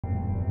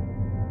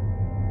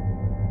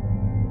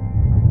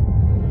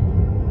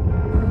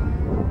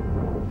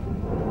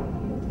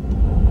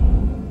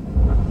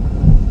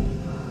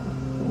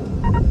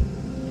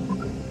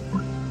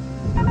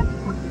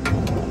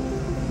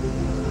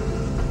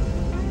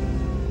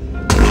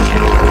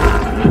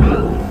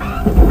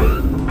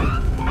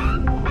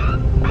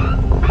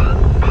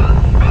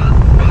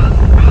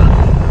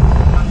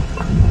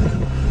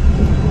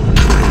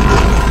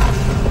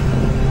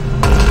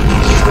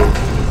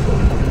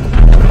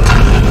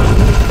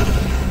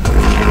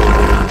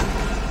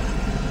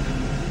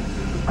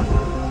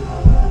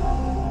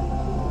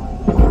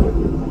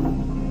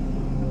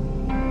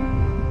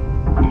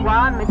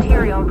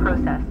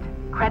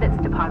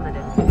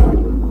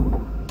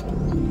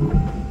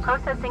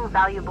Processing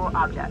valuable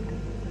object.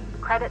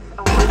 Credits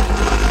awarded.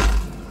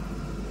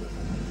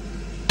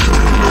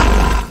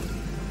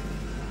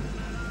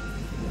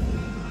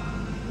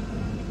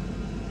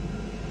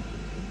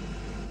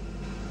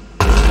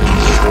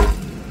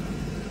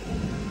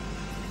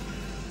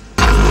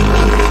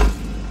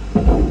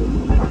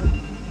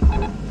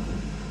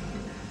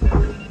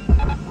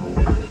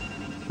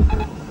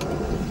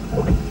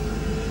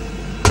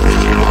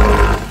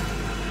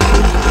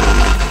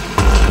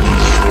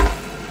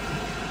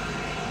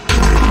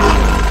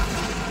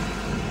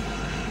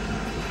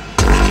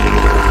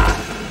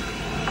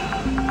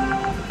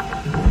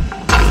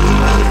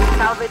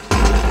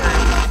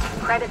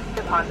 Credits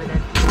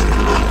deposited.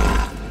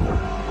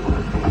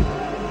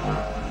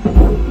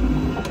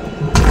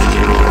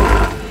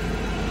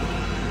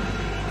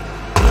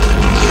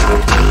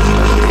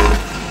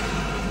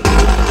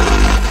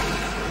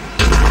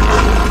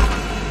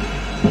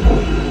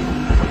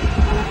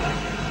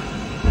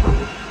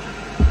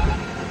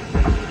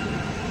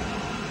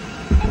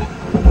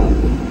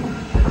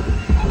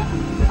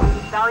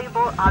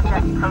 Valuable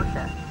object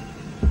processed.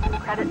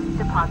 Credits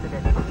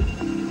deposited.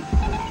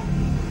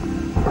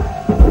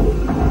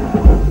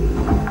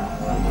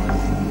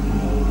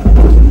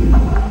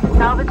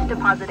 Salvage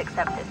deposit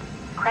accepted.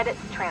 Credits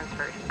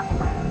transferred.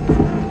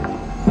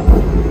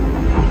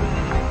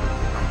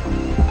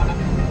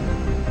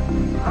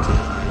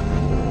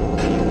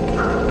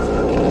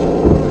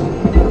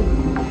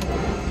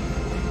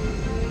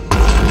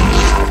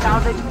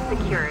 Salvage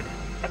secured.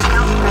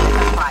 Account credit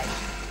applied.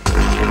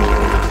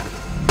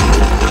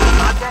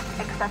 Object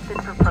accepted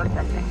for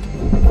processing.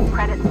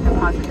 Credits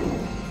deposited.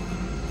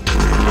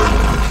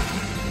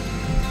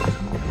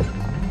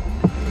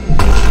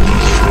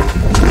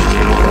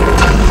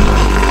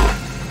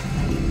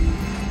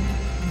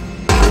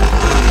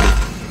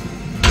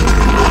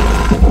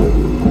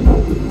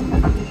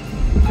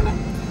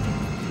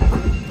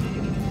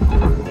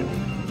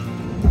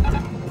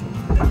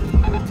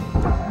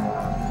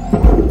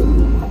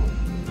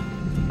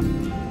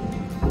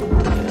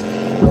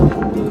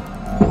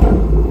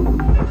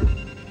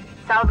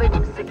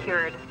 Salvage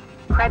secured.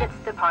 Credits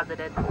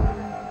deposited.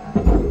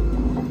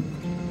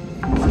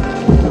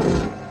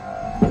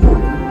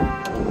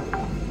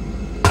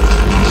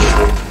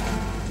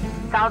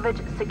 Salvage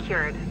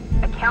secured.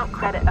 Account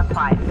credit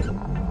applied.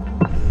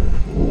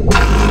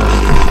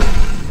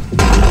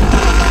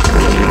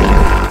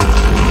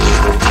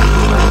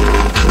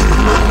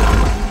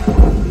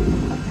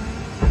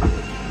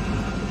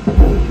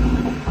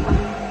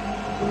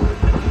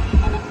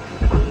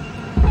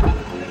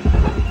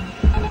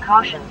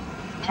 Caution.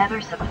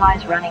 Tether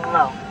supplies running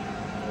low.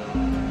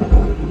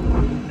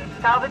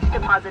 Salvage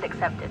deposit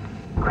accepted.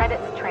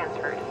 Credits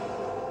transferred.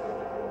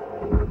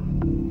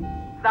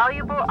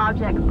 Valuable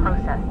object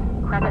processed.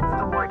 Credits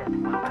awarded.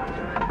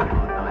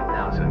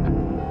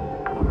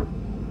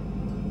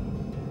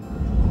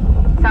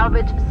 9,000.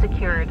 Salvage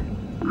secured.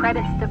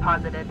 Credits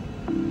deposited.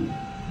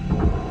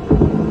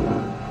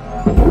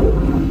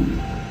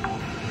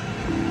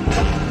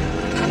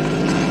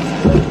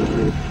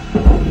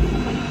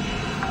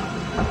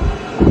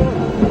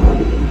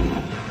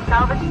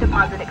 Salvage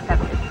deposit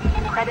accepted.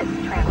 Credits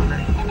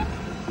transferred.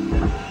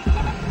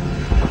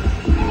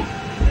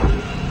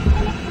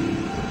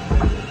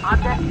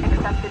 Object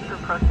accepted for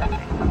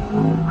processing.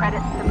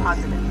 Credits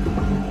deposited.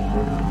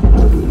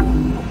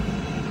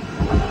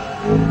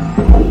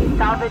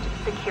 Salvage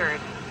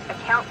secured.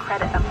 Account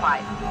credit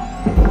applied.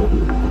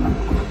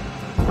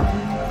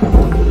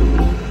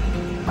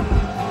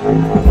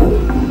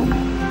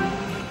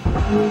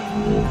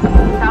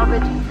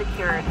 Salvage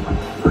secured.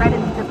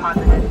 Credits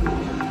deposited.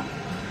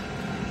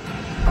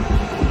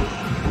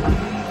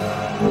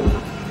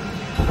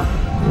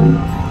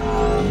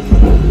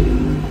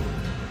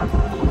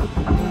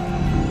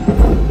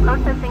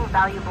 Processing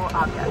valuable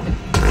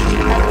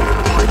object.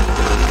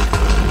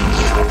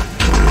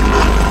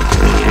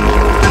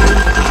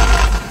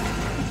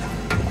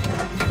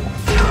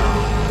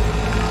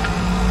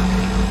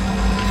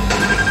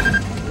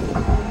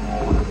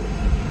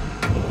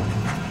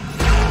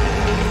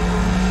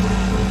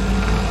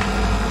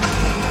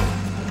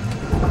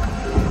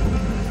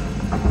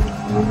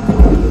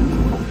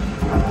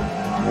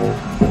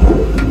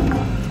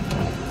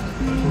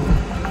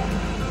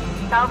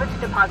 Salvage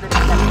deposit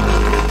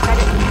accepted.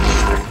 Credit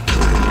transferred.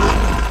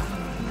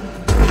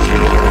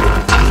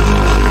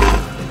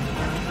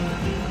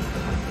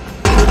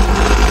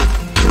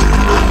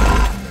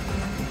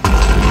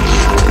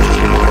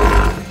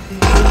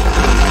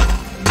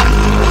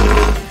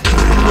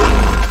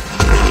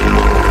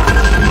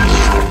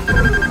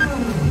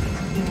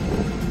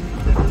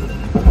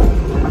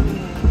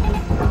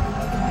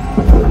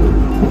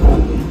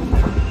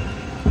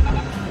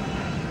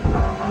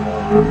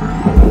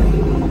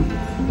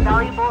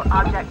 Valuable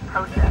object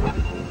processed.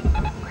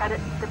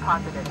 Credits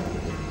deposited.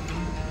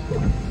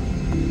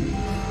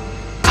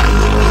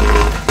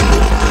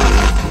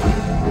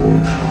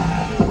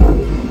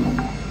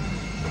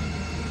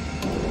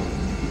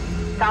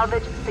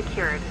 Salvage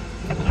secured.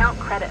 Account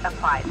credit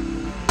applied.